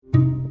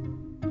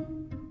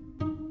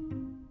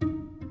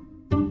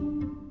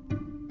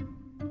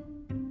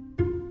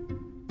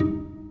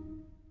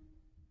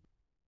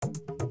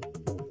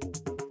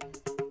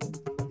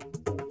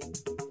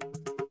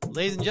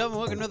Ladies and gentlemen,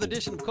 welcome to another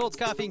edition of Colts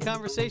Coffee and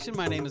Conversation.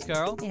 My name is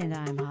Carl. And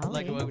I'm Holly. I'd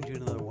like to welcome you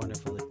to another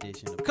wonderful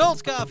edition of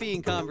Colts Coffee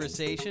and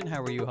Conversation.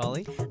 How are you,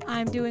 Holly?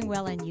 I'm doing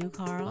well, and you,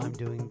 Carl? I'm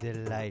doing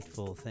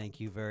delightful.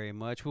 Thank you very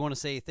much. We want to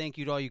say thank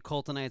you to all you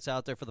Coltonites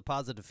out there for the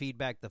positive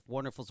feedback, the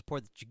wonderful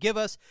support that you give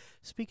us.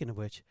 Speaking of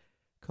which,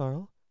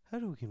 Carl, how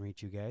do we can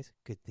reach you guys?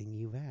 Good thing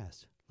you've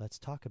asked. Let's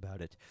talk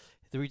about it.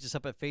 To reach us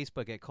up at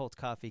Facebook at Colts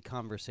Coffee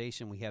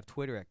Conversation. We have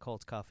Twitter at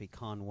Colts Coffee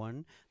Con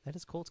 1. That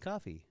is Colts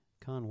Coffee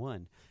Con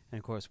 1. And,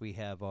 of course, we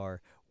have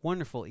our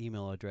wonderful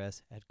email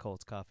address at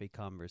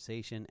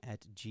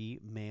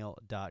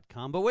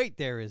coltscoffeeconversation@gmail.com. But wait,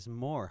 there is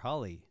more.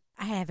 Holly.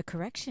 I have a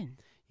correction.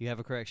 You have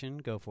a correction?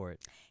 Go for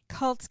it.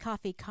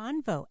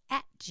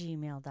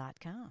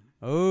 coltscoffeeconvo@gmail.com.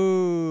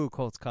 Oh,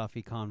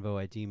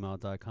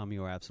 coltscoffeeconvo@gmail.com.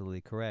 You are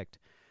absolutely correct.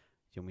 Do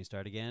you want me to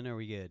start again, or are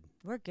we good?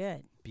 We're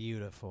good.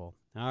 Beautiful.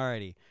 All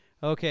righty.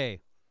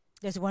 Okay.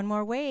 There's one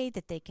more way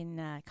that they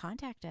can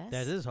contact us.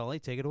 That is, Holly.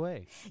 Take it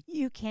away.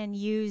 You can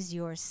use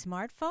your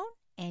smartphone,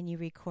 and you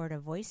record a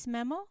voice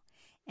memo,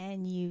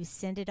 and you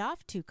send it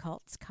off to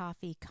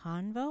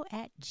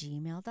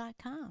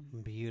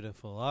coltscoffeeconvo@gmail.com.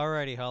 Beautiful. All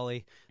righty,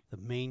 Holly. The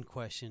main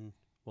question,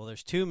 well,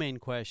 there's two main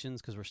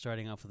questions because we're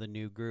starting off with a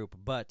new group.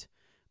 But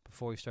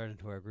before we start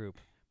into our group,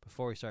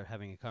 before we start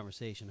having a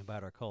conversation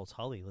about our Colts,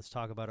 Holly, let's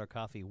talk about our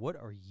coffee. What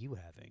are you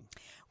having?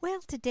 Well,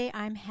 today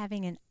I'm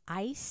having an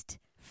iced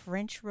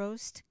French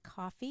roast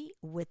coffee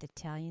with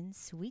Italian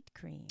sweet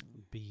cream.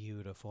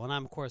 Beautiful. And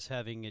I'm, of course,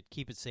 having it,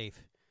 keep it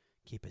safe,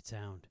 keep it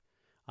sound.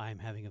 I'm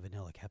having a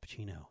vanilla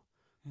cappuccino.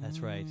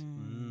 That's right.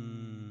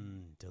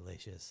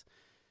 Delicious.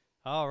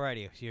 All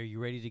righty. Are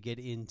you ready to get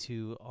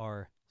into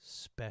our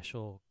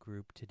special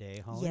group today,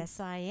 Holly?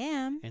 Yes, I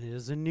am. And it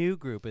is a new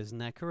group, isn't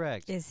that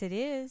correct? Yes, it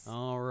is.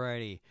 All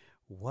righty.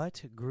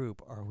 What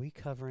group are we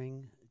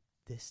covering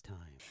this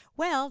time?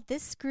 Well,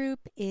 this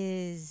group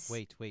is...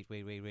 Wait.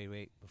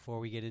 Before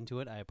we get into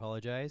it, I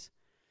apologize.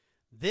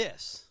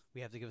 This,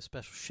 we have to give a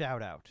special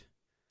shout out.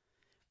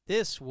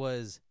 This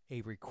was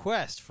a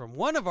request from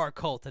one of our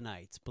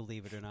Coltonites,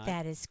 believe it or not.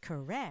 That is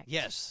correct.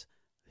 Yes.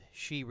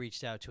 She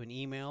reached out to an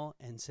email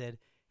and said,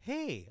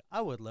 hey,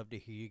 I would love to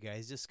hear you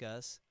guys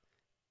discuss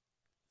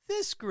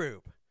this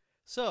group.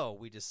 So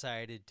we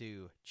decided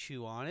to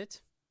chew on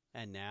it,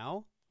 and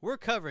now we're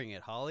covering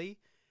it, Holly.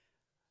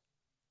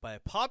 By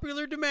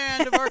popular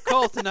demand of our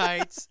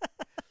Coltonites,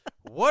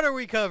 what are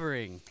we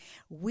covering?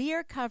 We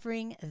are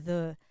covering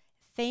the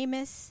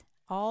famous,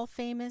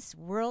 all-famous,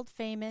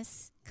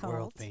 world-famous cult.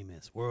 World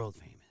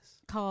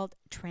famous. Called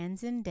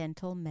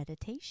Transcendental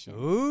Meditation.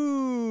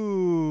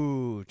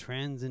 Ooh,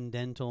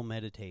 Transcendental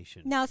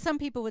Meditation. Now, some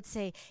people would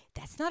say,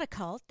 that's not a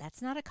cult.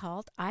 That's not a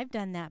cult. I've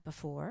done that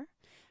before.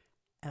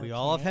 We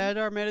all have had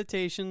our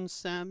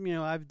meditations.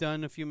 I've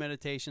done a few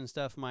meditation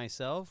stuff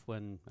myself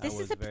when this I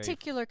was is a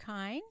particular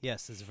kind.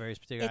 Yes, it's a very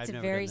particular. It's I've a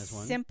never very done this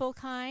one. simple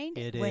kind.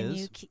 It when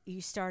is.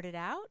 you start it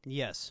out.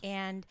 Yes.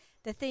 And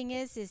the thing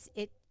is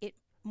it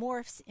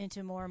morphs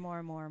into more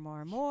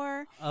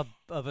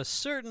of a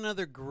certain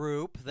other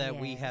group that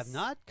we have Yes.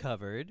 not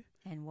covered.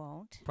 And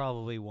won't.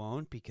 Probably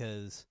won't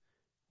because,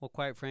 well,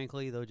 quite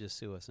frankly, they'll just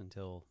sue us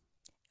until...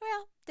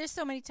 Well, there's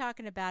so many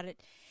talking about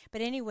it.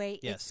 But anyway,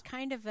 Yes. It's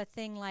kind of a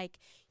thing like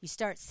you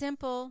start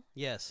simple,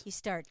 Yes. you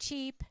start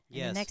cheap, and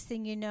Yes. the next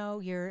thing you know,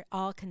 you're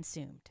all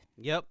consumed.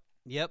 Yep.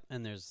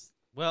 And there's,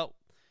 well,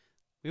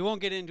 we won't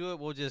get into it.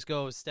 We'll just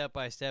go step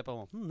by step.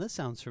 This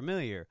sounds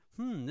familiar.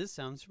 This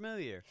sounds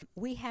familiar.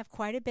 We have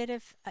quite a bit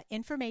of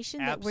information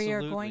that we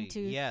are going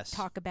to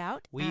talk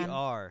about. We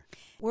are.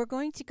 We're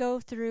going to go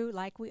through,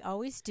 like we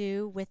always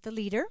do, with the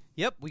leader.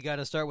 Yep. We got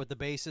to start with the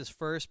basis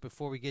first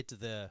before we get to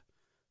the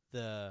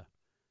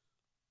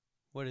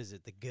what is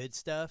it? The good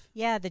stuff?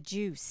 Yeah, the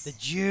juice. The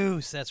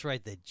juice. That's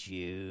right, the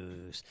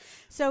juice.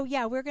 So,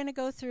 yeah, we're going to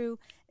go through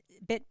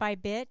bit by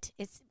bit.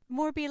 It's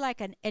more be like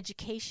an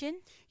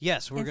education.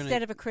 Yes, we're going to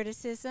instead of a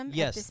criticism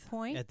at this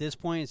point. At this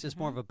point, it's just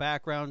more of a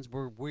background.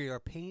 We are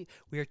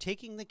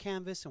taking the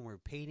canvas and we're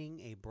painting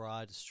a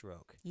broad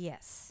stroke.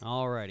 Yes.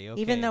 Alrighty,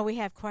 okay. Even though we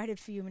have quite a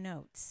few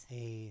notes.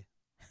 A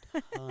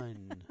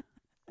ton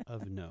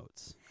of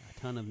notes. A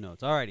ton of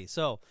notes. Alrighty,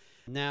 so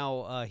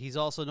now he's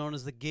also known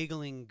as the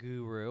giggling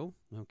guru,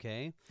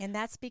 okay? And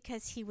that's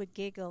because he would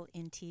giggle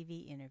in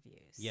TV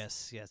interviews.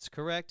 Yes,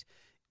 correct.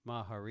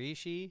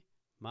 Maharishi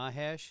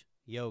Mahesh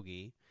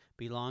Yogi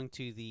belonged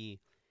to the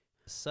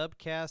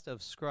subcaste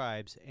of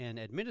scribes and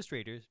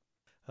administrators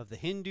of the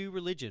Hindu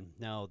religion.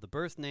 Now, the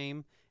birth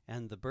name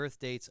and the birth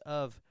dates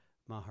of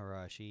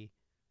Maharishi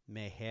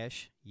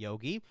Mahesh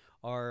Yogi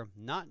are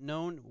not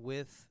known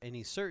with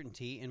any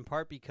certainty, in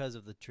part because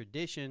of the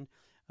tradition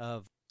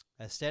of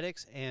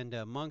ascetics and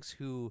monks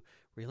who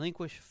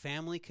relinquish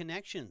family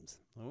connections.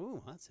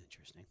 Oh, that's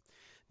interesting.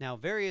 Now,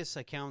 various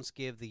accounts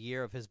give the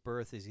year of his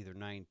birth as either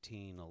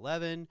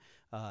 1911,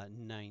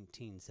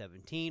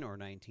 1917, or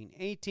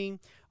 1918.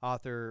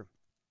 Author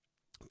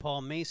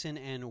Paul Mason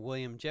and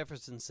William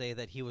Jefferson say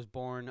that he was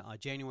born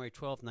January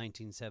 12,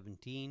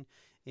 1917,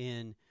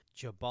 in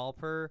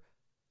Jabalpur,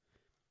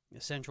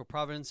 the central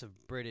province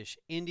of British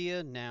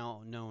India,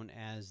 now known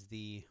as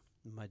the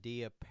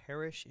Madhya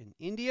Pradesh in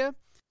India.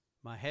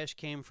 Mahesh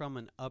came from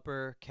an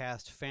upper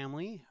caste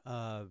family,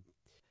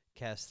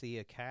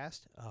 Kasthia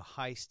caste, a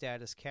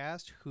high-status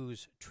caste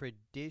whose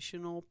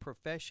traditional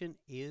profession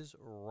is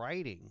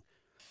writing.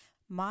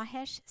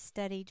 Mahesh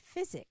studied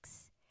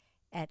physics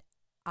at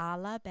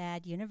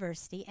Allahabad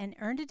University and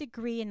earned a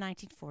degree in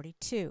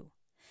 1942.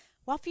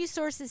 While few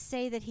sources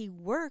say that he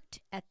worked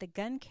at the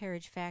gun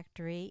carriage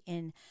factory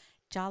in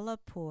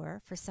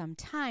Jalapur for some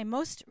time,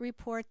 most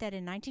report that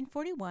in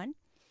 1941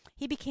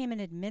 he became an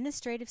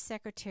administrative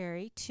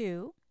secretary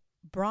to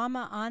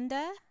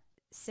Brahmananda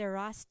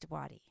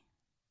Saraswati,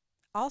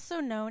 also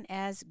known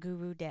as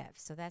Guru Dev.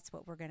 So that's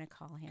what we're going to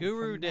call him.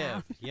 Guru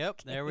Dev.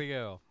 Yep, there we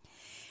go.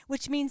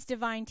 Which means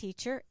divine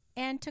teacher,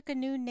 and took a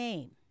new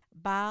name,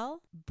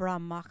 Bal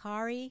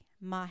Brahmachari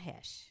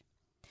Mahesh.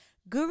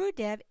 Guru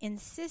Dev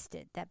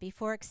insisted that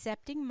before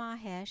accepting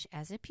Mahesh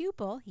as a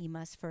pupil, he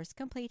must first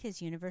complete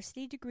his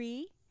university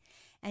degree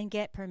and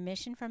get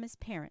permission from his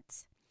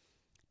parents.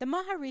 The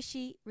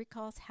Maharishi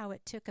recalls how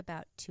it took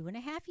about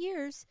 2.5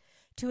 years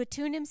to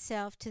attune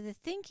himself to the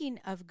thinking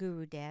of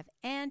Guru Dev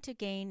and to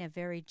gain a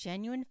very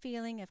genuine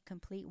feeling of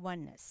complete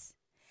oneness.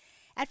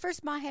 At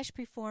first, Mahesh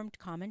performed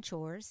common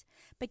chores,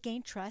 but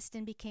gained trust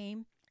and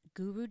became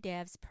Guru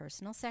Dev's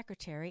personal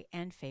secretary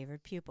and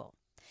favored pupil.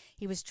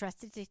 He was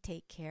trusted to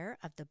take care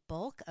of the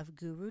bulk of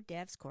Guru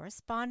Dev's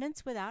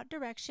correspondence without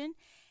direction,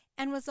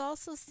 and was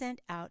also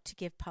sent out to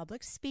give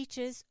public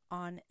speeches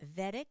on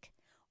Vedic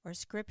or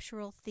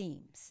scriptural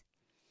themes.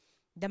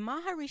 The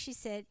Maharishi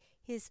said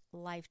his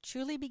life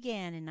truly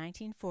began in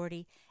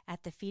 1940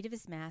 at the feet of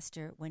his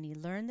master when he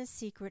learned the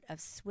secret of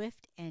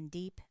swift and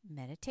deep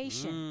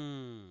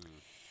meditation.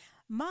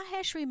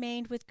 Mahesh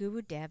remained with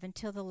Guru Dev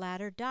until the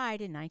latter died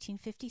in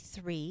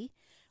 1953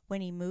 when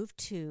he moved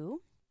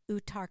to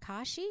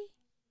Uttarkashi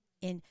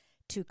in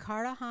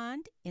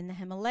Tukarakhand in the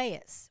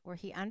Himalayas, where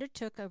he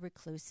undertook a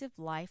reclusive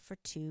life for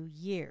 2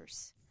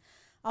 years.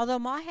 Although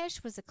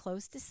Mahesh was a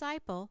close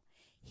disciple,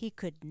 he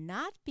could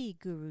not be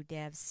Guru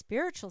Dev's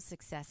spiritual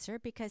successor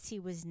because he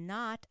was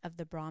not of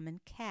the Brahmin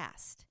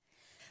caste.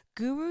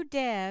 Guru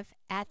Dev,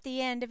 at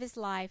the end of his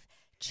life,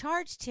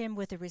 charged him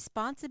with the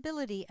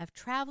responsibility of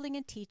traveling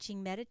and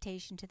teaching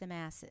meditation to the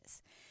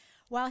masses,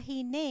 while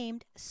he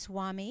named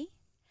Swami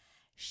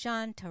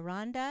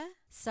Shantaranda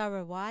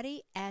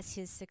Sarawati as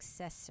his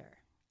successor.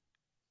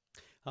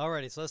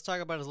 Alrighty, so let's talk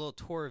about his little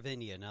tour of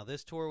India. Now,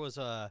 this tour was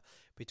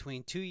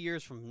between 2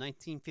 years from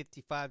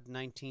 1955 to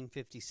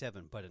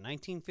 1957. But in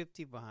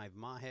 1955,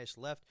 Mahesh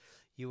left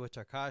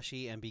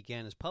Uttarkashi and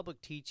began his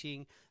public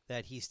teaching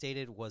that he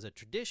stated was a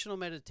traditional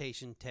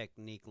meditation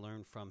technique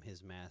learned from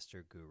his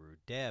master, Guru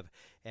Dev.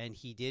 And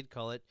he did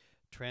call it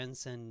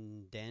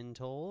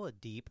Transcendental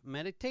Deep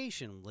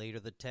Meditation. Later,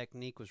 the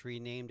technique was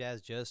renamed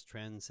as just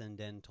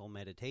Transcendental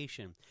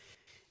Meditation.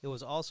 It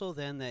was also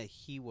then that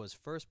he was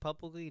first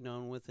publicly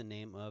known with the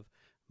name of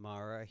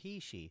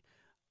Maharishi,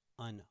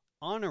 an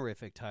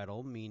honorific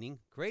title meaning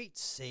great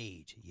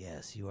sage.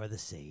 Yes, you are the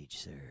sage,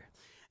 sir.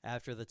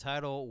 After the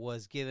title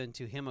was given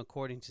to him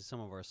according to some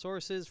of our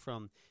sources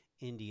from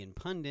Indian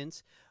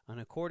pundits, and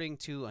according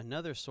to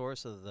another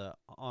source of the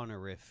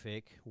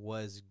honorific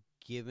was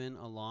given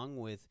along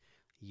with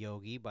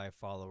yogi by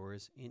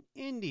followers in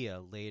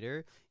India.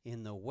 Later,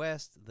 in the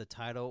West, the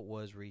title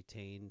was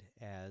retained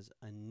as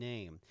a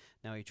name.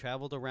 Now, he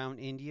traveled around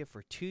India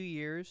for 2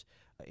 years,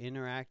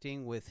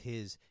 interacting with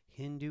his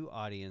Hindu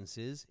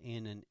audiences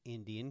in an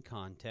Indian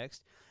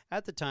context.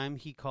 At the time,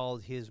 he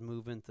called his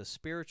movement the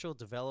Spiritual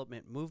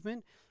Development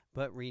Movement,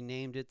 but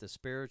renamed it the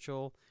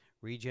Spiritual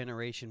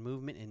Regeneration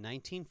Movement in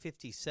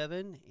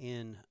 1957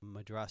 in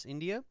Madras,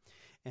 India,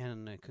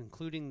 and a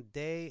concluding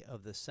day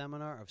of the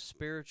Seminar of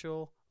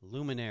Spiritual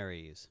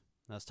Luminaries.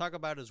 Now let's talk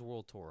about his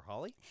world tour,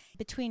 Holly.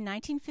 Between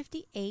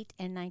 1958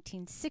 and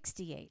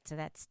 1968, so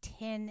that's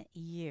 10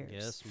 years.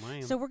 Yes,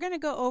 ma'am. So we're going to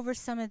go over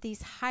some of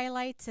these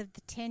highlights of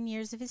the 10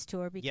 years of his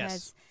tour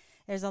because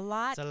there's a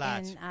lot,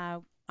 and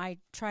I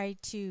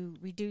tried to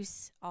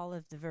reduce all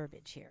of the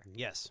verbiage here.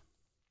 Yes.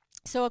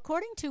 So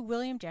according to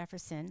William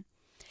Jefferson,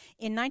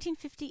 in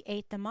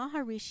 1958, the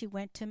Maharishi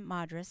went to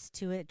Madras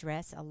to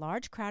address a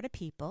large crowd of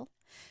people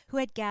who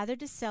had gathered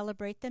to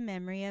celebrate the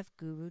memory of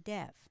Guru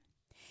Dev.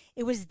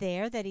 It was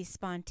there that he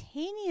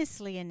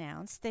spontaneously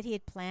announced that he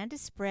had planned to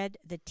spread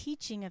the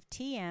teaching of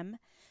TM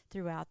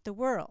throughout the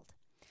world.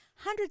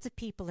 Hundreds of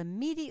people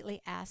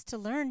immediately asked to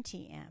learn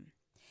TM.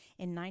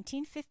 In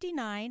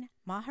 1959,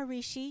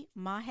 Maharishi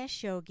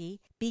Mahesh Yogi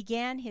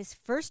began his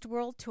first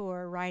world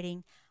tour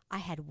writing, "I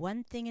had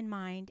one thing in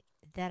mind,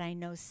 that I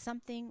know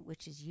something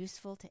which is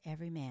useful to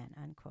every man,"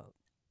 unquote.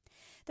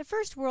 The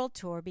first world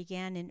tour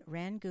began in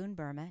Rangoon,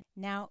 Burma,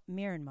 now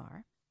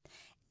Myanmar,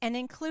 and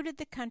included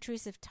the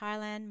countries of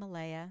Thailand,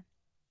 Malaya,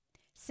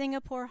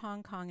 Singapore,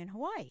 Hong Kong, and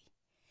Hawaii.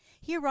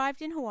 He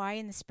arrived in Hawaii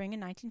in the spring of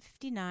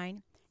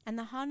 1959, and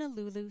the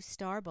Honolulu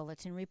Star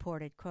Bulletin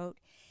reported, quote,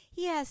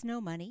 "He has no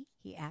money,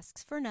 he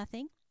asks for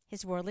nothing,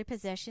 his worldly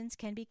possessions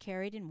can be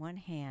carried in one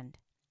hand."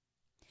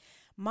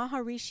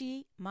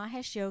 Maharishi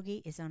Mahesh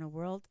Yogi is on a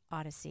world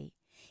odyssey.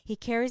 He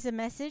carries a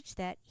message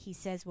that he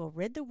says will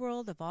rid the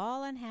world of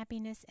all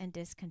unhappiness and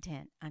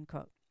discontent,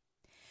 unquote.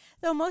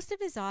 Though most of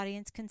his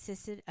audience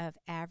consisted of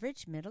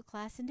average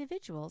middle-class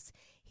individuals,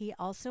 he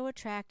also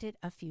attracted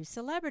a few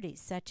celebrities,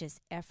 such as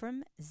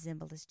Ephraim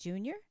Zimbalist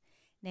Jr.,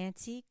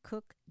 Nancy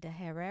Cook de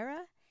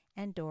Herrera,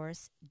 and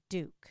Doris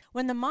Duke.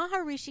 When the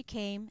Maharishi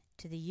came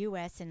to the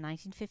U.S. in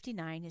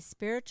 1959, his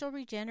spiritual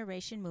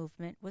regeneration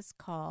movement was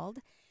called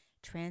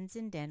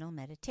Transcendental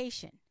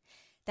Meditation.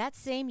 That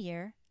same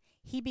year,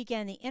 he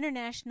began the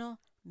International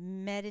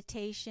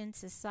Meditation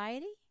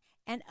Society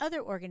and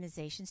other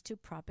organizations to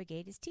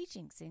propagate his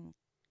teachings,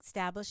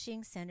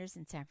 establishing centers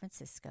in San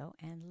Francisco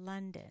and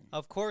London.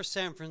 Of course,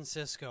 San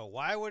Francisco.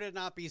 Why would it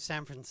not be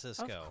San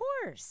Francisco? Of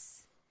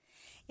course.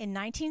 In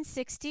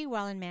 1960,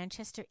 while in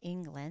Manchester,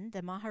 England,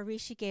 the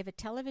Maharishi gave a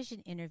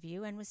television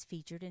interview and was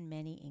featured in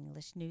many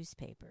English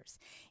newspapers.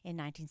 In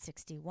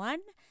 1961,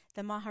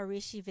 the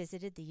Maharishi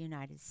visited the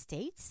United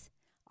States,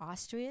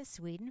 Austria,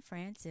 Sweden,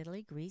 France,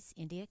 Italy, Greece,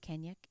 India,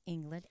 Kenya,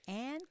 England,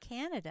 and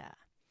Canada.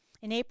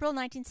 In April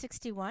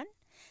 1961,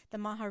 the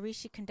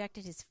Maharishi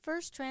conducted his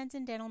first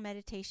Transcendental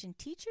Meditation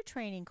teacher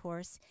training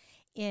course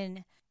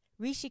in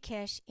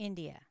Rishikesh,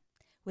 India,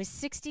 with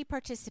 60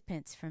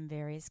 participants from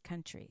various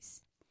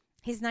countries.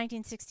 His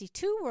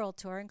 1962 world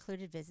tour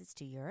included visits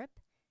to Europe,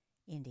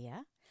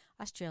 India,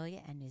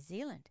 Australia, and New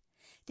Zealand.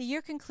 The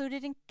year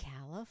concluded in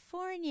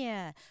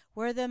California,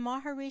 where the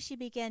Maharishi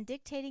began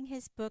dictating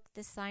his book,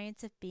 The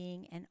Science of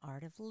Being and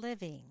Art of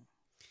Living.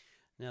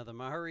 Now, the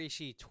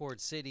Maharishi toured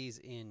cities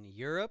in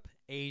Europe,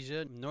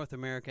 Asia, North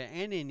America,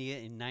 and India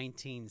in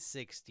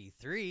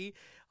 1963,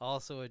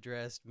 also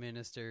addressed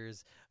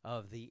ministers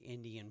of the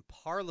Indian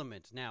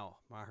Parliament. Now,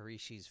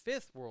 Maharishi's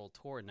fifth world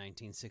tour in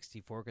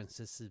 1964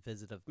 consisted of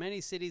visit of many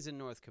cities in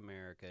North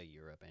America,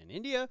 Europe, and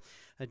India.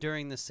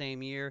 During the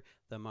same year,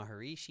 the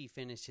Maharishi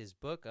finished his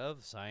book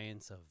of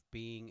Science of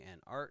Being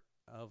and Art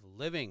of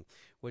Living,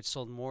 which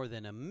sold more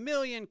than 1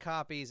 million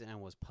copies and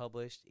was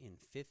published in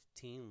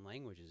 15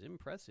 languages.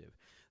 Impressive.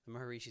 The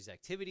Maharishi's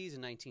activities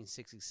in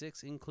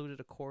 1966 included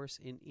a course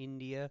in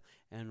India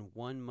and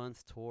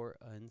 1-month tour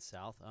in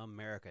South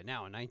America. Now,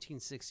 in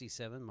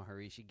 1967,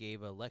 Maharishi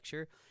gave a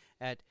lecture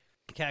at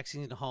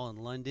Caxton Hall in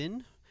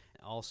London.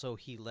 Also,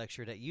 he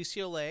lectured at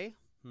UCLA,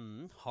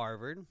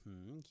 Harvard,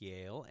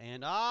 Yale,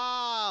 and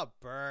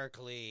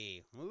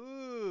Berkeley.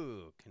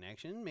 Ooh,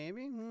 connection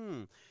maybe?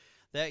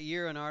 That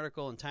year, an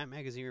article in Time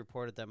magazine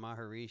reported that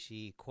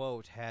Maharishi,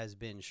 quote, has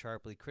been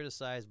sharply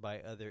criticized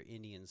by other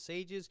Indian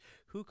sages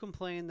who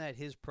complain that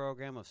his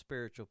program of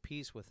spiritual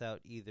peace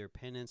without either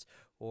penance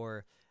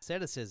or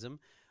asceticism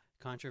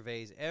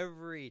contravenes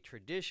every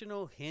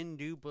traditional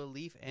Hindu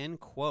belief, end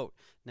quote.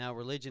 Now,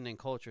 religion and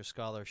culture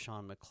scholar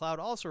Sean McLeod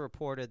also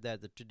reported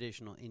that the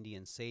traditional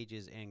Indian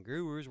sages and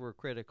gurus were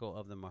critical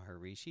of the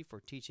Maharishi for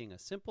teaching a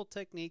simple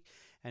technique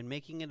and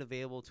making it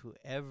available to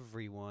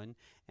everyone,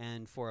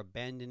 and for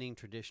abandoning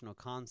traditional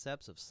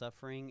concepts of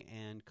suffering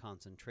and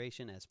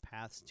concentration as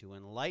paths to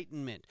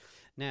enlightenment.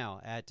 Now,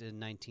 in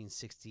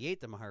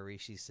 1968, the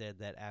Maharishi said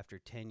that after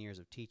 10 years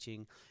of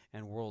teaching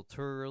and world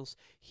tours,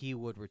 he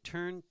would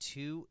return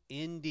to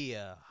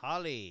India.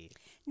 Holly.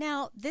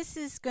 Now, this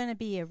is going to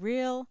be a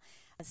real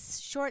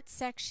short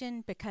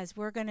section because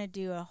we're going to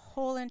do a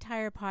whole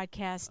entire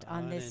podcast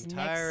on this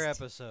entire next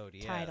episode,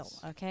 yes. title,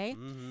 okay?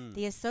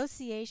 The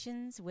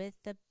associations with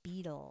the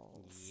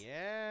Beatles.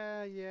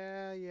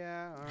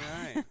 Yeah. All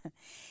right.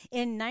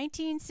 In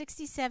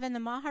 1967, the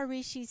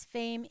Maharishi's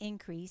fame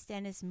increased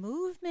and his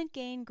movement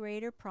gained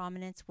greater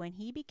prominence when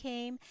he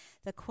became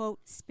the, quote,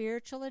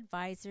 spiritual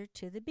advisor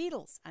to the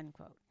Beatles,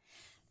 unquote.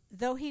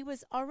 Though he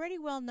was already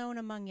well known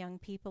among young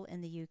people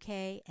in the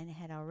UK and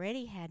had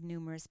already had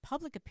numerous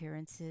public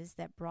appearances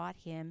that brought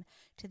him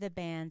to the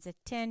band's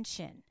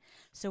attention.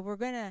 So we're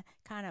going to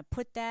kind of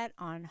put that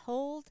on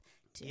hold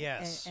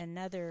to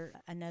another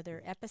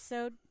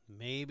episode.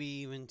 Maybe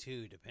even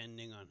 2,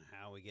 depending on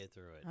how we get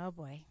through it. Oh,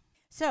 boy.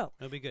 So,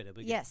 it'll be good.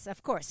 Yes,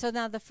 of course. So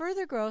now the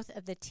further growth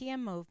of the TM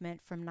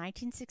movement from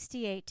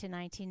 1968 to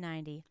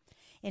 1990.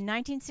 In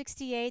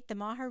 1968, the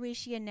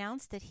Maharishi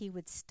announced that he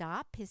would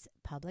stop his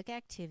public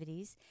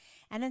activities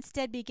and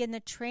instead begin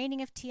the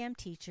training of TM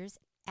teachers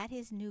at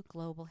his new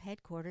global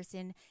headquarters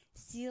in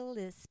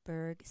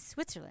Seelisberg,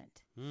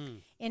 Switzerland.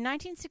 In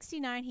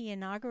 1969, he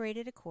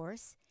inaugurated a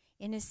course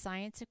in his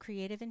Science of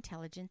Creative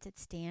Intelligence at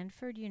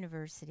Stanford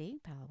University,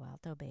 Palo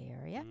Alto Bay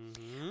Area,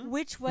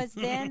 which was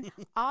then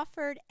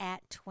offered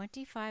at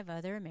 25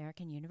 other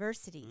American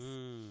universities.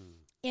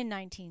 In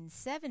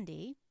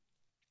 1970,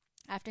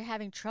 after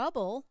having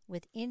trouble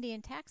with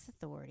Indian tax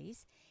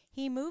authorities,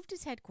 he moved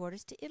his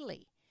headquarters to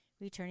Italy,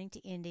 returning to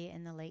India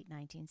in the late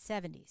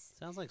 1970s.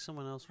 Sounds like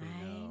someone else we know.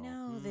 I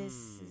know this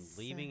is...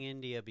 Leaving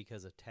India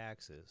because of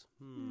taxes.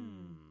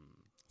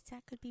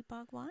 That could be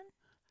Bhagwan?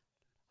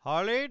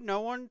 Holly, no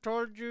one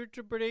told you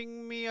to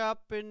bring me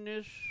up in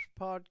this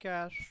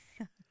podcast.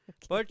 Okay.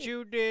 But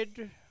you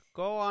did.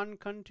 Go on,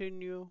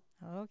 continue.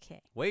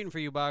 Okay. Waiting for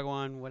you,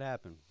 Bhagwan. What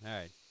happened? All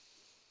right.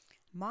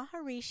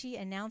 Maharishi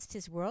announced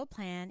his world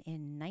plan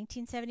in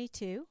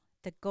 1972.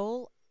 The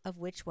goal of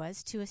which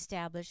was to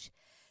establish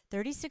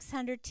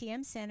 3,600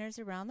 TM centers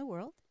around the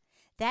world.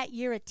 That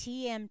year, a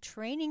TM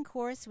training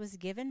course was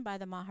given by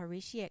the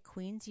Maharishi at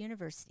Queen's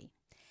University.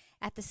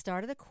 At the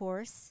start of the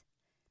course,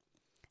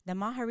 the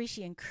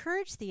Maharishi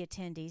encouraged the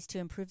attendees to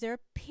improve their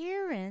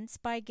appearance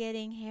by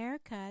getting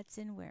haircuts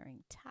and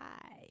wearing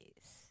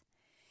ties.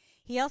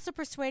 He also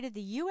persuaded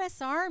the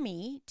U.S.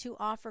 Army to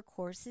offer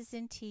courses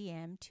in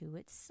TM to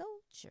its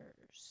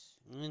soldiers.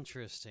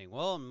 Interesting.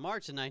 Well, in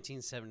March of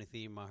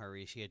 1973,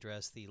 Maharishi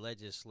addressed the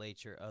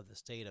legislature of the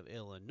state of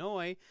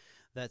Illinois.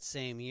 That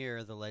same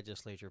year, the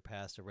legislature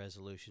passed a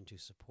resolution to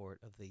support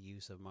of the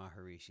use of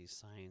Maharishi's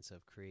Science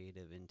of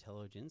Creative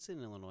Intelligence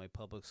in Illinois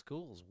public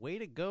schools. Way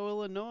to go,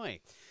 Illinois!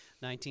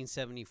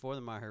 1974,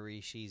 the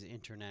Maharishi's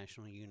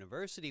International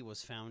University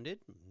was founded.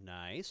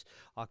 Nice.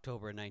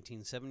 October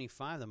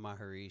 1975, the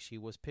Maharishi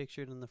was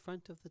pictured on the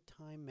front of the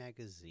Time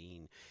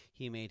magazine.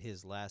 He made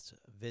his last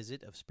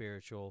visit of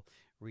Spiritual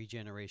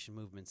Regeneration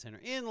Movement Center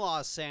in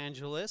Los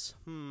Angeles,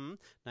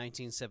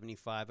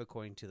 1975,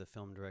 according to the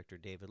film director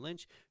David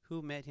Lynch,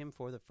 who met him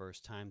for the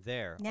first time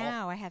there.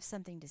 Now I have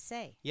something to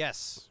say.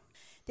 Yes.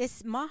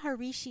 This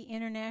Maharishi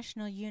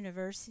International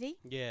University,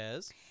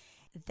 Yes.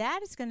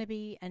 that is going to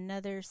be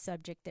another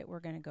subject that we're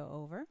going to go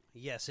over.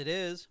 Yes, it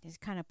is. Just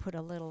kind of put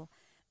a little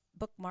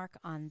bookmark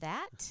on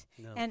that.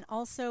 No. And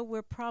also,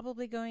 we're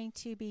probably going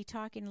to be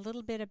talking a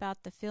little bit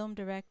about the film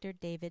director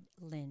David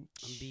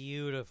Lynch.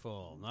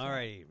 Beautiful. All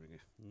right.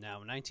 Now,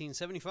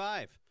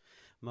 1975,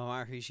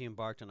 Maharishi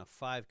embarked on a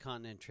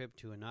 5-continent trip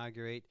to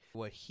inaugurate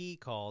what he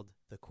called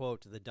the,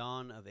 quote, the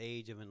dawn of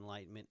age of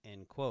enlightenment,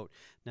 end quote.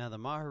 Now, the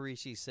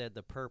Maharishi said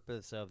the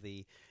purpose of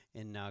the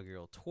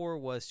inaugural tour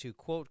was to,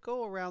 quote,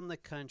 go around the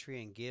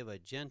country and give a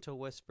gentle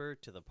whisper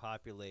to the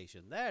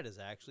population. That is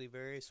actually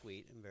very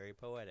sweet and very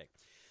poetic.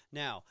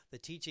 Now, the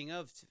teaching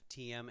of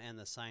TM and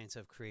the Science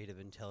of Creative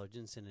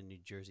Intelligence in a New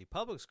Jersey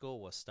public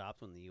school was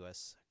stopped when the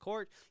U.S.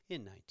 court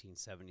in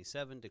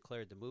 1977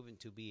 declared the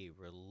movement to be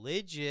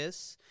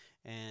religious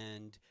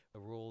and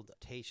ruled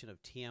adoption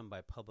of TM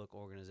by public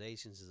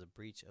organizations is a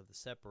breach of the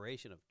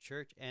separation of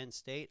church and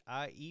state,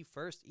 i.e.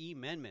 First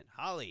Amendment.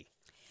 Holly.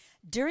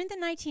 During the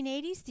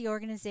 1980s, the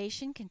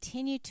organization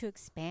continued to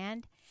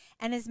expand,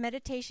 and his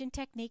meditation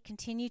technique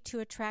continued to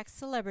attract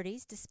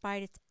celebrities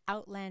despite its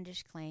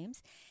outlandish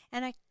claims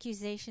and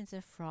accusations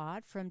of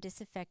fraud from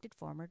disaffected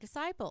former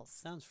disciples.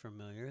 Sounds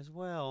familiar as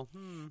well.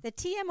 The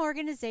TM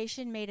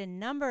organization made a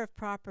number of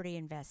property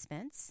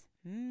investments.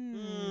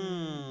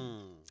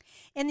 In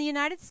the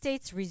United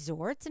States,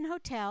 resorts and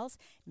hotels,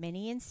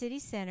 many in city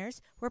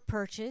centers, were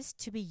purchased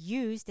to be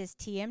used as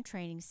TM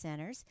training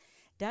centers.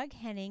 Doug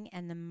Henning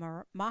and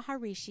the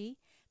Maharishi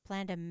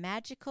planned a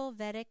magical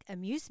Vedic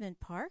amusement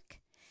park,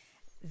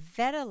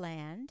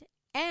 Vedaland,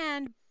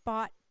 and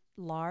bought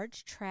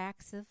large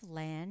tracts of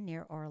land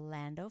near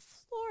Orlando,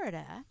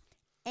 Florida,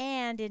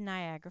 and in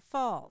Niagara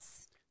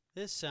Falls.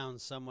 This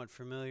sounds somewhat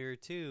familiar,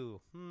 too.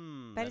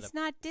 But it's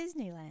not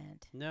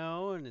Disneyland.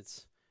 No, and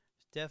it's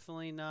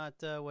definitely not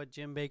what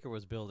Jim Baker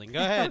was building. Go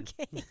ahead.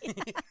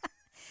 Okay.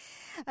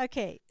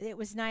 Okay, it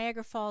was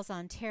Niagara Falls,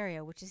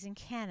 Ontario, which is in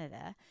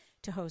Canada,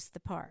 to host the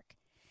park.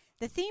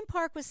 The theme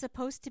park was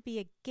supposed to be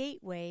a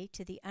gateway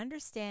to the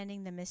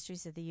understanding the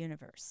mysteries of the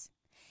universe.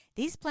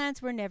 These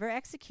plans were never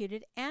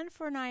executed, and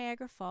for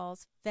Niagara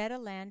Falls,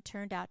 Vedaland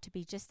turned out to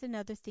be just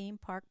another theme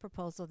park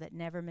proposal that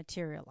never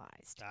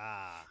materialized.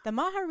 The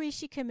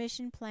Maharishi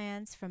commissioned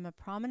plans from a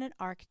prominent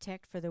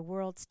architect for the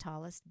world's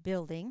tallest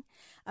building,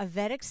 a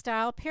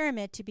Vedic-style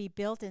pyramid to be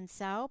built in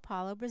Sao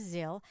Paulo,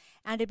 Brazil,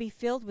 and to be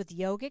filled with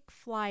yogic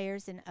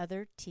flyers and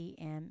other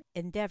TM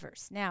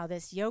endeavors. Now,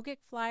 this yogic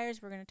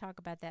flyers, we're going to talk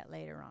about that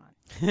later on.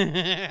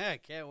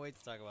 Can't wait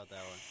to talk about that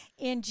one.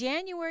 In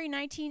January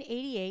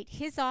 1988,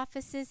 his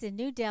offices in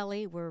New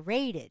Delhi were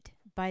raided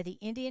by the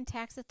Indian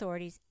tax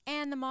authorities,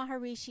 and the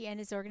Maharishi and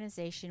his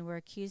organization were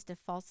accused of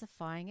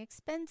falsifying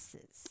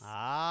expenses.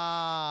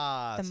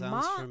 Sounds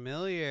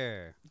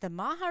familiar. The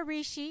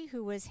Maharishi,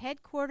 who was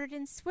headquartered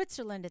in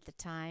Switzerland at the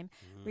time,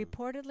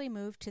 reportedly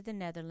moved to the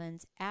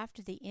Netherlands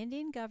after the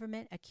Indian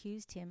government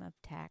accused him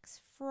of tax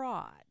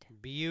fraud.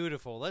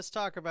 Beautiful. Let's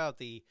talk about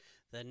the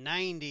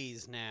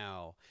 90s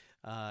now,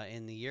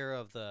 in the year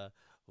of the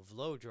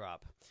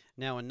Vlodrop.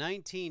 Now, in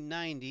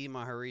 1990,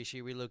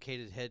 Maharishi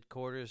relocated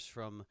headquarters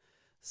from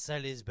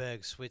Salisbury,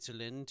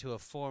 Switzerland, to a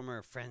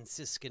former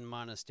Franciscan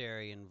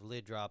monastery in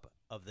Vlodrop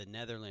of the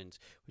Netherlands,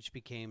 which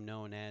became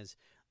known as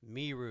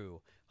Meru,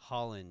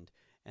 Holland.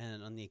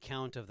 And on the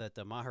account of that,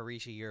 the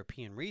Maharishi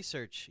European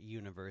Research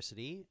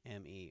University,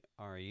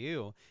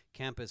 MERU,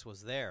 campus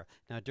was there.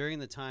 Now, during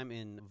the time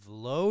in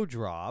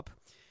Vlodrop,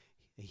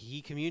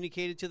 he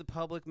communicated to the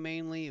public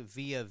mainly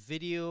via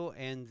video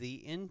and the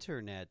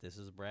internet. This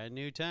is brand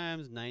new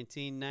times,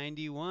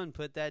 1991.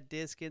 Put that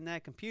disc in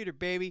that computer,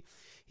 baby.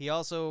 He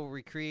also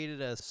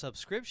recreated a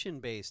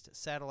subscription-based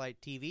satellite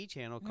TV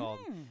channel called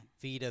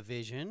Vita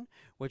Vision,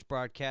 which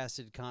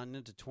broadcasted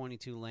content to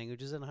 22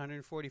 languages in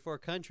 144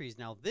 countries.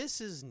 Now, this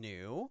is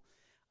new.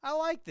 I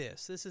like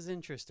this. This is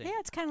interesting. Yeah,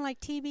 it's kind of like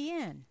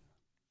TBN.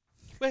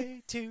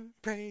 way to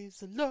praise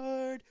the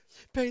Lord.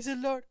 Praise the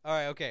Lord. All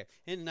right, okay.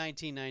 In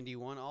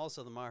 1991,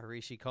 also the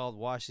Maharishi called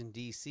Washington,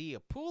 D.C. a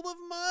pool of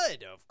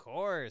mud, of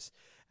course.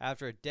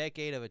 After a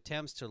decade of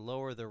attempts to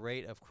lower the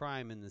rate of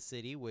crime in the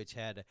city, which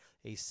had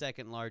a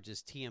second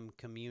largest TM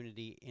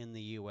community in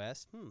the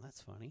U.S.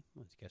 That's funny.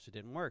 I guess it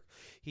didn't work.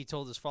 He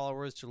told his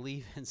followers to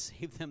leave and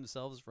save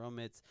themselves from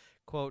its,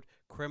 quote,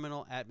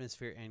 criminal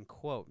atmosphere, end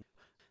quote.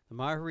 The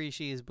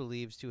Maharishi is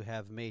believed to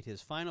have made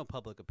his final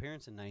public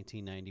appearance in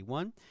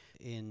 1991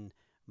 in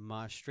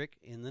Maastricht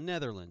in the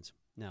Netherlands.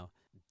 Now,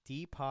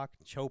 Deepak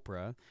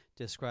Chopra,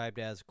 described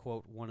as,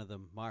 quote, one of the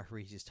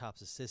Maharishi's top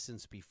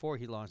assistants before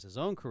he launched his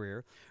own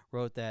career,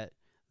 wrote that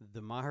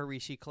the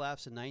Maharishi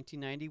collapsed in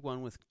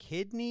 1991 with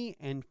kidney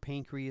and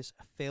pancreas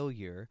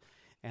failure,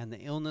 and the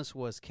illness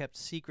was kept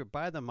secret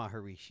by the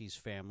Maharishi's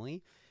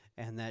family,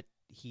 and that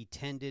he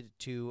tended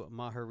to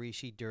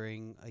Maharishi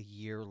during a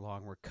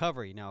year-long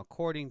recovery. Now,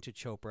 according to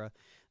Chopra,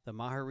 the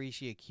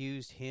Maharishi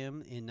accused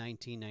him in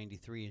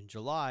 1993 in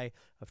July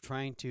of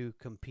trying to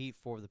compete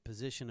for the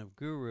position of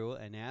guru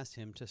and asked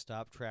him to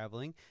stop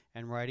traveling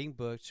and writing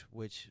books,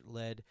 which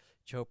led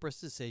Chopra's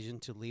decision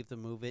to leave the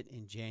movement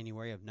in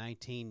January of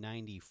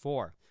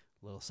 1994.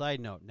 Little side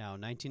note, now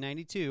in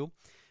 1992,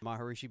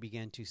 Maharishi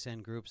began to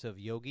send groups of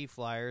yogi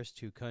flyers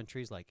to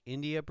countries like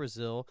India,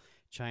 Brazil,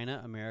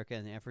 China, America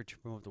in an effort to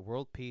promote the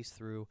world peace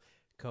through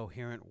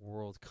coherent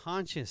world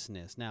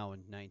consciousness. Now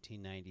in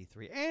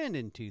 1993 and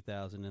in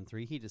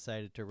 2003, he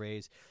decided to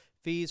raise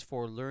fees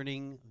for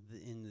learning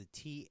in the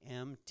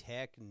TM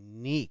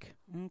technique.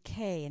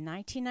 Okay, in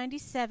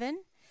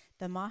 1997,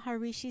 the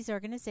Maharishi's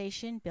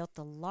organization built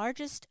the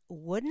largest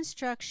wooden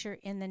structure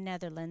in the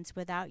Netherlands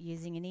without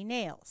using any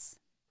nails.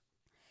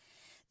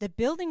 The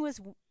building was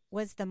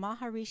the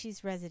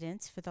Maharishi's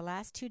residence for the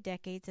last 2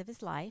 decades of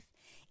his life.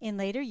 In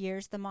later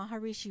years, the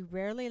Maharishi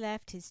rarely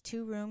left his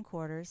 2-room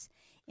quarters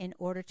in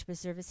order to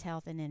preserve his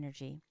health and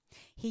energy.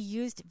 He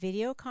used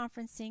video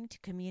conferencing to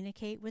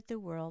communicate with the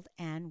world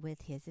and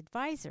with his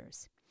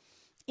advisors.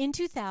 In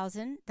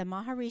 2000, the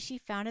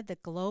Maharishi founded the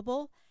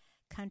Global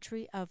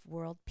Country of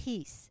World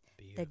Peace,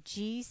 the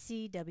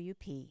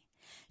GCWP,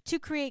 to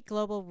create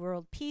global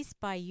world peace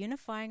by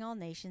unifying all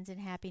nations in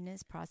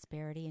happiness,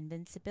 prosperity,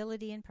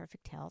 invincibility, and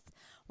perfect health,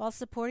 while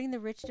supporting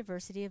the rich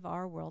diversity of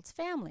our world's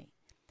family.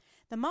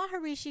 The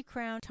Maharishi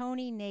crowned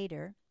Tony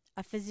Nader,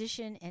 a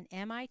physician and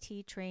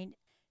MIT-trained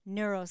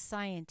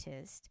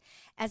neuroscientist,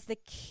 as the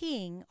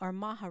king or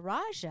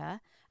Maharaja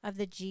of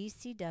the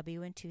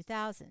GCW in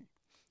 2000.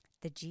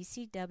 The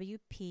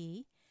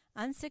GCWP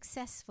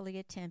unsuccessfully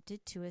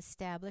attempted to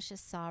establish a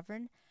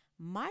sovereign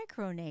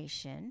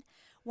micronation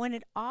when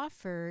it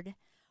offered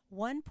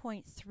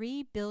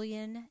 $1.3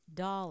 billion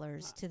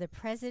to the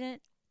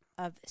president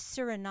of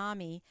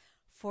Suriname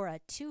for a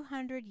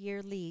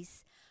 200-year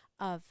lease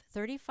of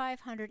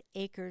 3,500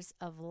 acres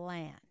of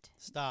land.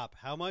 Stop.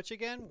 How much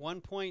again?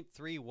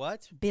 1.3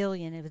 what?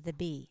 Billion with the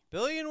B.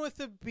 Billion with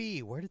the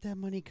B. Where did that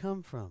money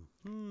come from?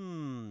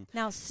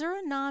 Now,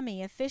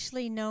 Suriname,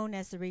 officially known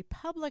as the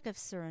Republic of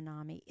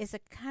Suriname, is a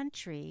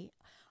country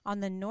on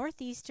the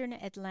northeastern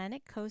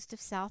Atlantic coast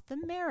of South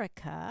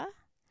America.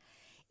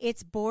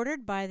 It's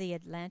bordered by the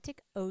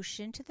Atlantic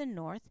Ocean to the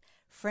north,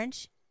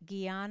 French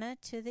Guiana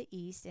to the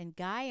east, and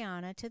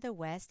Guyana to the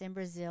west, and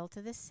Brazil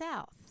to the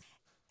south.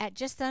 At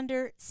just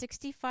under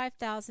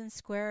 65,000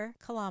 square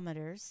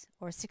kilometers,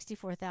 or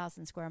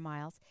 64,000 square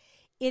miles,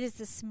 it is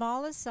the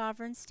smallest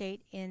sovereign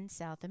state in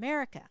South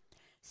America.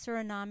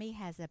 Suriname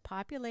has a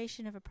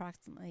population of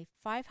approximately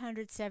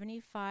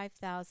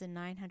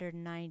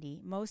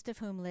 575,990, most of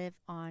whom live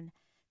on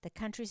the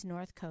country's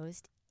north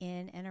coast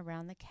in and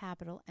around the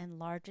capital and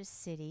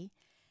largest city,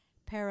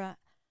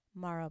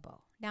 Paramaribo.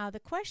 Now, the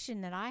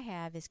question that I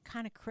have is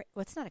kind of,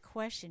 well, it's not a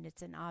question,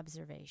 it's an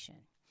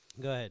observation.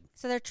 Go ahead.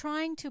 So they're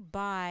trying to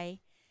buy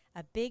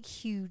a big,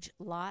 huge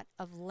lot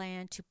of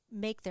land to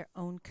make their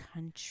own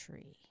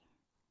country.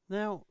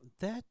 Now,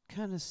 that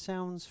kind of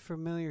sounds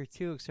familiar,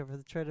 too, except for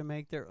they try to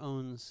make their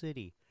own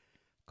city.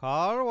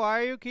 Carl,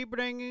 why you keep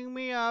bringing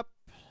me up?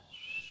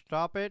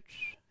 Stop it.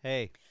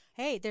 Hey.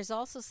 Hey, there's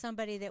also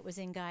somebody that was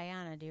in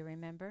Guyana. Do you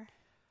remember?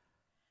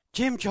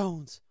 Jim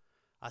Jones.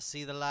 I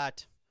see the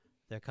light.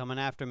 They're coming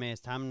after me.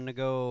 It's time to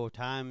go.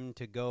 Time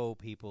to go,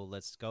 people.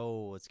 Let's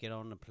go. Let's get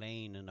on a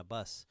plane and a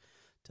bus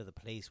to the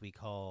place we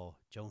call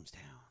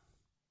Jonestown.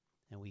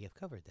 And we have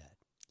covered that.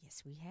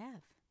 Yes, we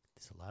have.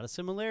 There's a lot of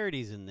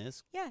similarities in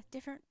this. Yeah,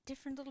 different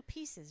little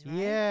pieces, right?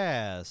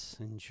 Yes,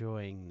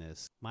 enjoying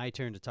this. My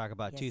turn to talk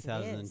about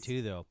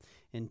 2002, though.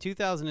 In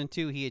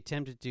 2002, he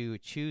attempted to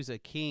choose a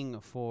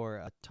king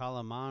for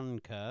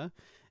Talamanca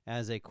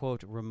as a,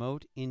 quote,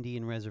 remote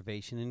Indian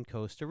reservation in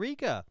Costa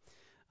Rica.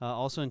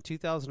 Also in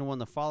 2001,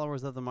 the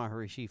followers of the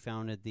Maharishi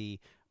founded the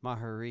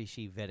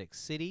Maharishi Vedic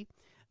City,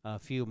 a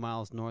few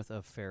miles north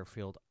of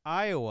Fairfield,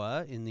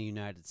 Iowa, in the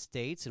United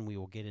States, and we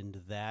will get into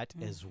that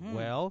as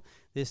well.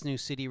 This new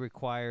city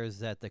requires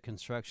that the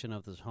construction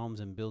of those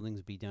homes and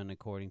buildings be done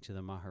according to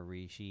the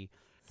Maharishi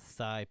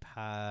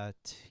Saipatya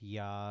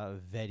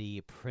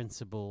Vedi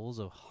principles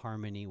of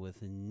harmony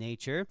with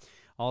nature.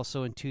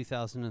 Also in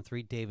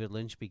 2003, David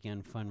Lynch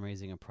began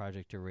fundraising a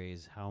project to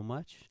raise how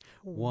much?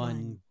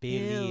 $1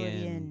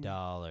 billion.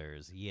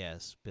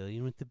 Yes,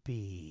 billion with the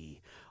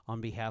B.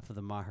 On behalf of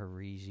the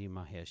Maharishi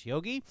Mahesh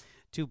Yogi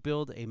to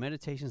build a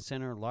meditation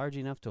center large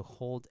enough to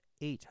hold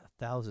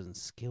 8,000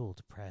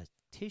 skilled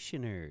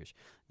practitioners.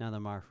 Now, the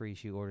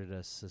Maharishi ordered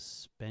a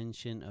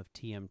suspension of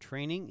TM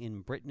training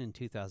in Britain in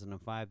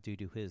 2005 due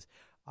to his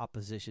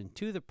opposition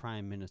to the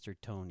Prime Minister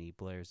Tony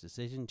Blair's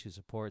decision to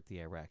support the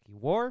Iraqi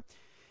war.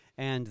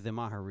 And the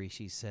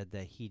Maharishi said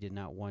that he did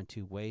not want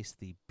to waste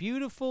the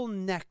beautiful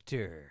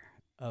nectar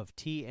of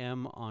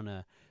TM on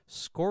a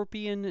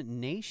scorpion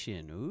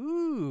nation.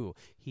 Ooh!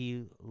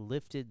 He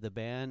lifted the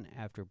ban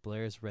after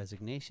Blair's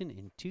resignation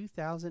in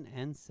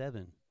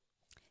 2007.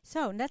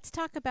 So let's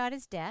talk about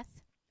his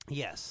death.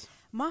 Yes.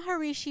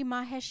 Maharishi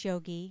Mahesh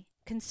Yogi,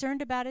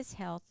 concerned about his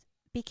health,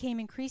 became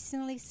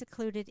increasingly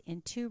secluded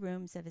in 2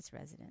 rooms of his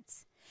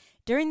residence.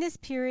 During this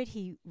period,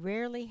 he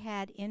rarely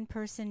had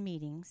in-person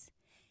meetings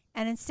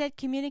and instead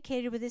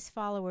communicated with his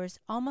followers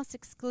almost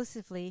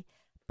exclusively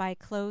by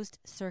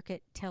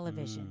closed-circuit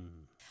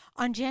television.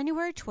 On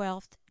January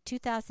 12th,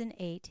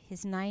 2008,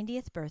 his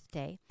 90th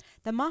birthday,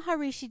 the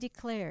Maharishi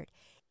declared,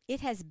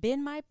 "It has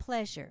been my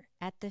pleasure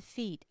at the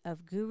feet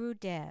of Guru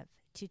Dev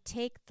to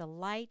take the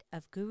light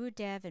of Guru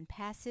Dev and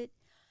pass it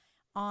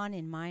on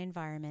in my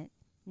environment.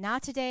 Now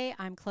today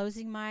I'm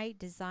closing my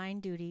design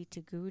duty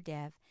to Guru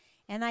Dev,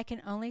 and I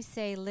can only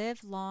say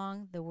live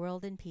long the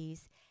world in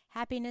peace,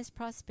 happiness,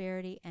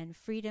 prosperity, and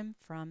freedom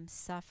from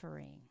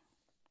suffering."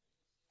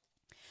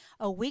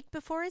 A week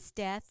before his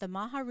death, the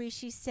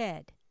Maharishi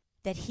said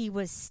that he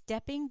was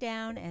stepping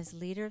down as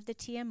leader of the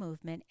TM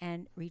movement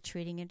and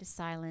retreating into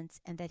silence,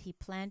 and that he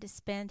planned to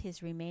spend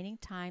his remaining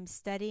time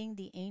studying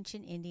the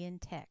ancient Indian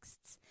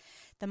texts.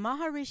 The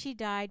Maharishi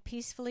died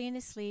peacefully in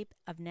his sleep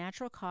of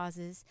natural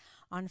causes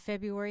on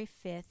February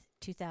 5th,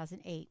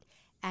 2008,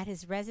 at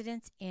his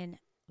residence in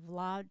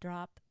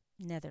Vlodrop,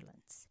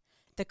 Netherlands.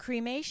 The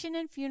cremation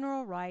and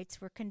funeral rites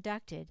were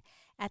conducted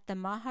at the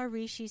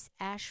Maharishi's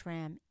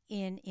ashram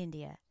in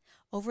India,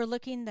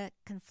 overlooking the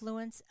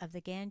confluence of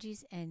the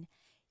Ganges and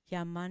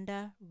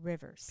Yamuna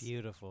rivers.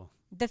 Beautiful.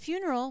 The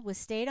funeral, with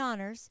state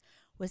honors,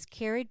 was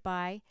carried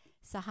by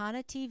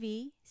Sahana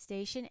TV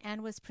station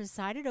and was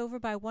presided over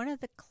by one of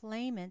the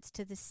claimants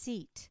to the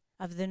seat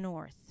of the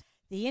North.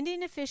 The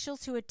Indian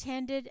officials who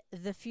attended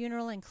the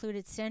funeral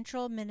included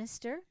central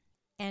minister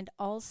and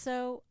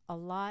also a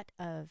lot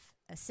of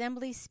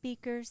assembly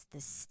speakers,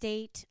 the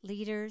state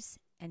leaders,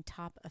 and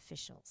top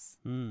officials.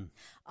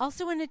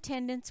 Also in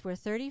attendance were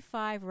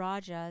 35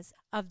 Rajas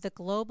of the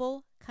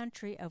global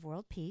country of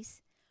world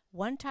peace,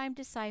 one-time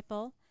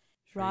disciple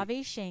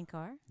Ravi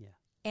Shankar,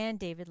 and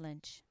David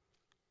Lynch.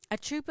 A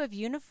troop of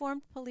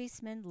uniformed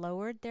policemen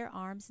lowered their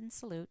arms in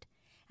salute,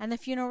 and the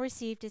funeral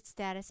received its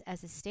status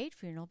as a state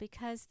funeral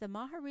because the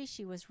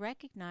Maharishi was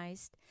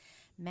recognized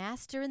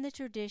master in the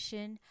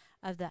tradition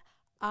of the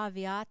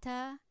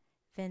Advaita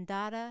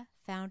Vedanta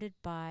founded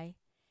by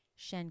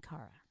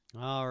Shankara.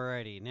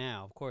 Alrighty,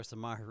 now, of course, the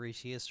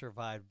Maharishi is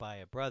survived by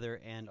a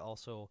brother and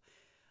also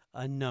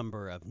a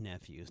number of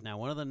nephews. Now,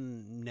 one of the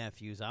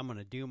nephews, I'm going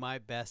to do my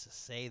best to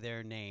say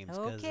their names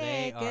because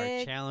they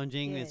are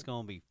challenging. Good. It's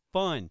going to be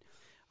fun.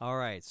 All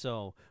right,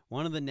 so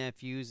one of the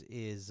nephews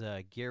is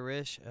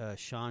Girish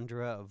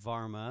Chandra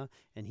Varma,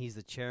 and he's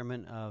the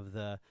chairman of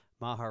the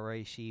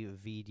Maharishi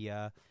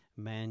Vidya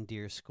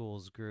Mandir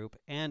Schools Group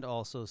and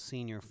also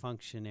senior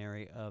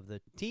functionary of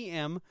the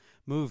TM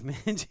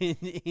movement in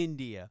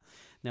India.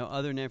 Now,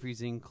 other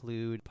nephews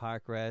include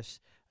Parkresh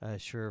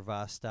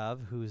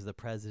Srivastav, who's the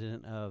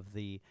president of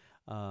the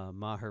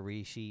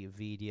Maharishi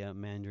Vidya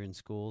Mandarin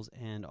Schools,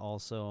 and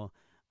also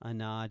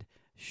Anand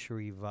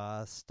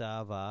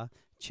Srivastava,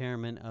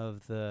 chairman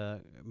of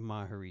the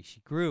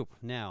Maharishi Group.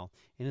 Now,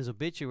 in his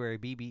obituary,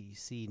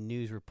 BBC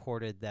News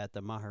reported that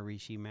the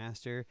Maharishi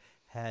Master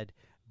had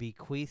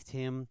bequeathed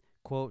him,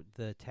 quote,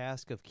 the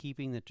task of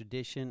keeping the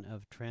tradition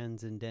of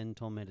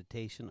transcendental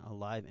meditation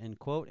alive, end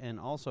quote, and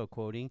also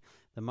quoting,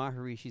 the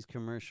Maharishi's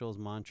commercials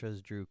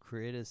mantras drew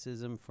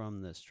criticism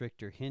from the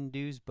stricter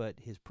Hindus, but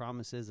his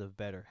promises of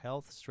better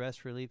health,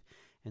 stress relief,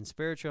 and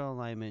spiritual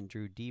alignment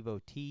drew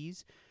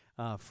devotees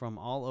from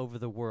all over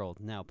the world.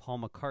 Now, Paul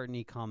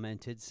McCartney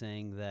commented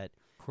saying that,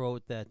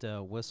 quote, that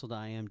whistled,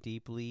 I am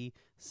deeply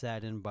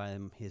saddened by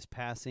his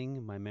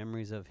passing. My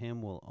memories of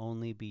him will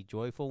only be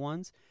joyful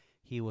ones.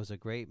 He was a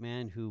great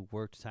man who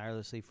worked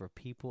tirelessly for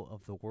people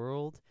of the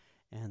world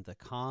and the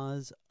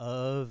cause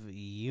of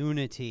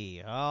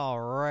unity.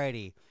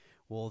 Alrighty.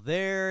 Well,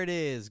 there it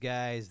is,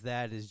 guys.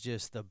 That is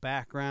just the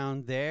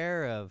background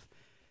there of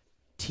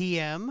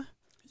TM.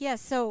 Yeah,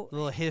 so a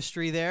little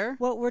history there.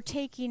 What we're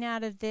taking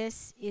out of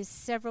this is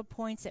several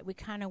points that we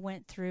kind of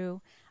went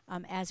through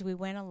as we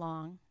went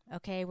along.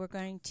 Okay, we're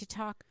going to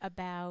talk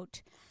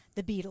about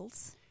the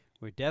Beatles.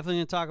 We're definitely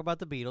going to talk about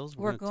the Beatles.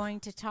 We're going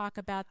to talk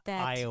about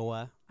that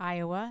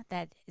Iowa.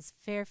 That is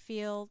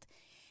Fairfield.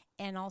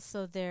 and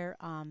also their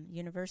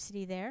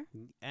university there,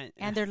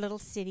 And their little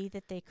city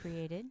that they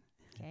created.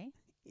 Okay.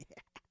 Yes.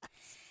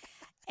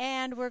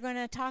 And we're going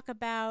to talk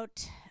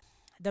about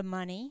the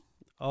money.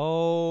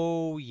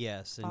 Oh,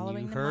 yes. And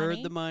Following you the heard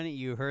money. the money.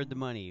 You heard the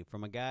money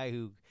from a guy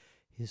who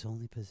his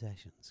only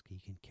possessions he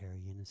can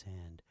carry in his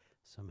hand.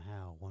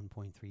 Somehow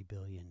 1.3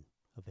 billion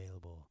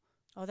available.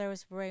 Oh, there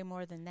was way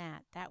more than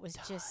that. That was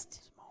Tons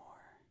just, more.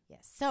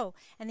 yes. So,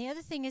 and the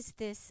other thing is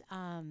this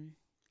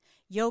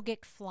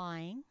yogic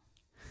flying.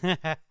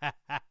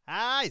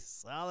 I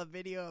saw the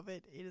video of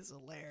it. It is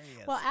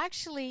hilarious. Well,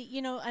 actually,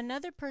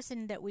 another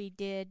person that we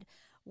did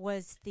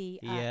was the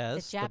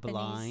yes, the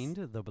Japanese.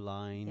 the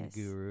blind Yes.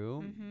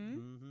 guru,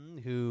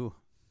 who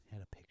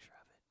had a picture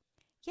of it.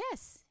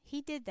 Yes,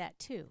 he did that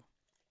too.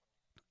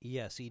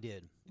 Yes, he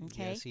did.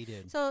 Okay. Yes, he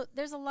did. So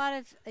there's a lot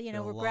of,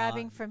 we're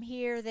grabbing from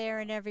here, there,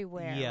 and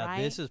everywhere, Yeah,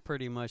 right? this is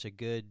pretty much a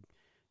good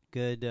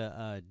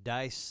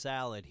diced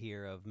salad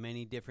here of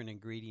many different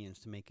ingredients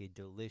to make a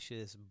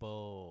delicious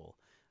bowl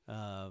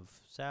of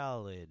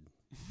salad.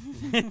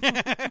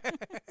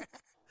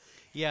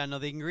 Yeah, no,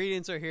 the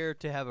ingredients are here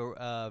to have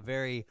a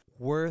very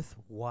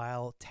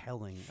worthwhile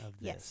telling of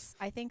this. Yes,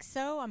 I think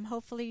so.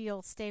 Hopefully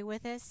you'll stay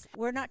with us.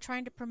 We're not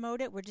trying to promote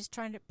it. We're just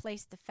trying to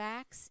place the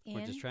facts in.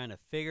 We're just trying to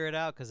figure it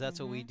out because that's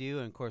what we do.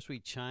 And, of course, we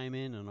chime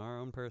in on our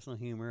own personal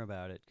humor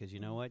about it because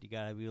you know what? You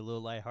got to be a little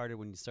lighthearted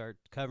when you start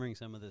covering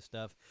some of this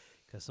stuff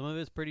because some of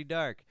it's pretty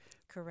dark.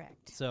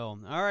 Correct. So,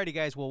 all righty,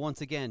 guys. Well,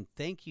 once again,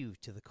 thank you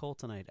to the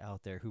Coltonite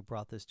out there who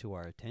brought this to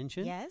our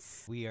attention.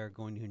 Yes. We are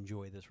going to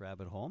enjoy this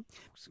rabbit hole.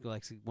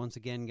 Once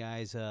again,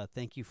 guys,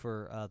 thank you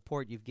for the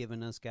support you've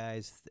given us,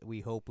 guys.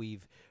 We hope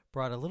we've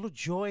brought a little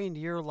joy into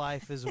your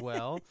life as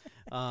well.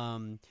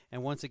 And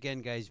once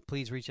again, guys,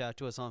 please reach out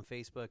to us on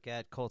Facebook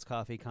at Colts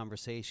Coffee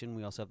Conversation.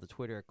 We also have the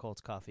Twitter at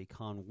Colts Coffee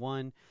Con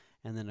 1.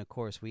 And then, of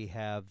course, we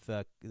have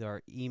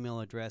our email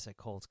address at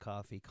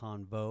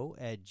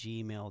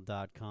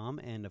coltscoffeeconvo@gmail.com.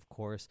 And, of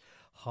course,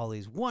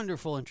 Holly's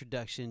wonderful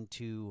introduction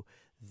to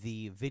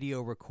the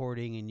video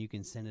recording, and you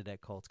can send it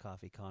at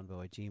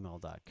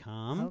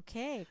coltscoffeeconvo@gmail.com.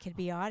 Okay, it could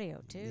be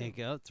audio, too. There you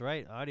go. That's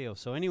right, audio.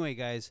 So anyway,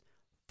 guys,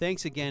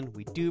 thanks again.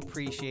 We do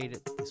appreciate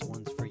it. This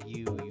one's for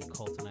you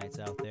Coltonites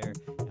out there,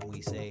 and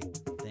we say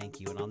thank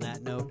you. And on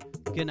that note,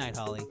 good night,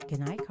 Holly. Good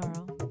night, Carl.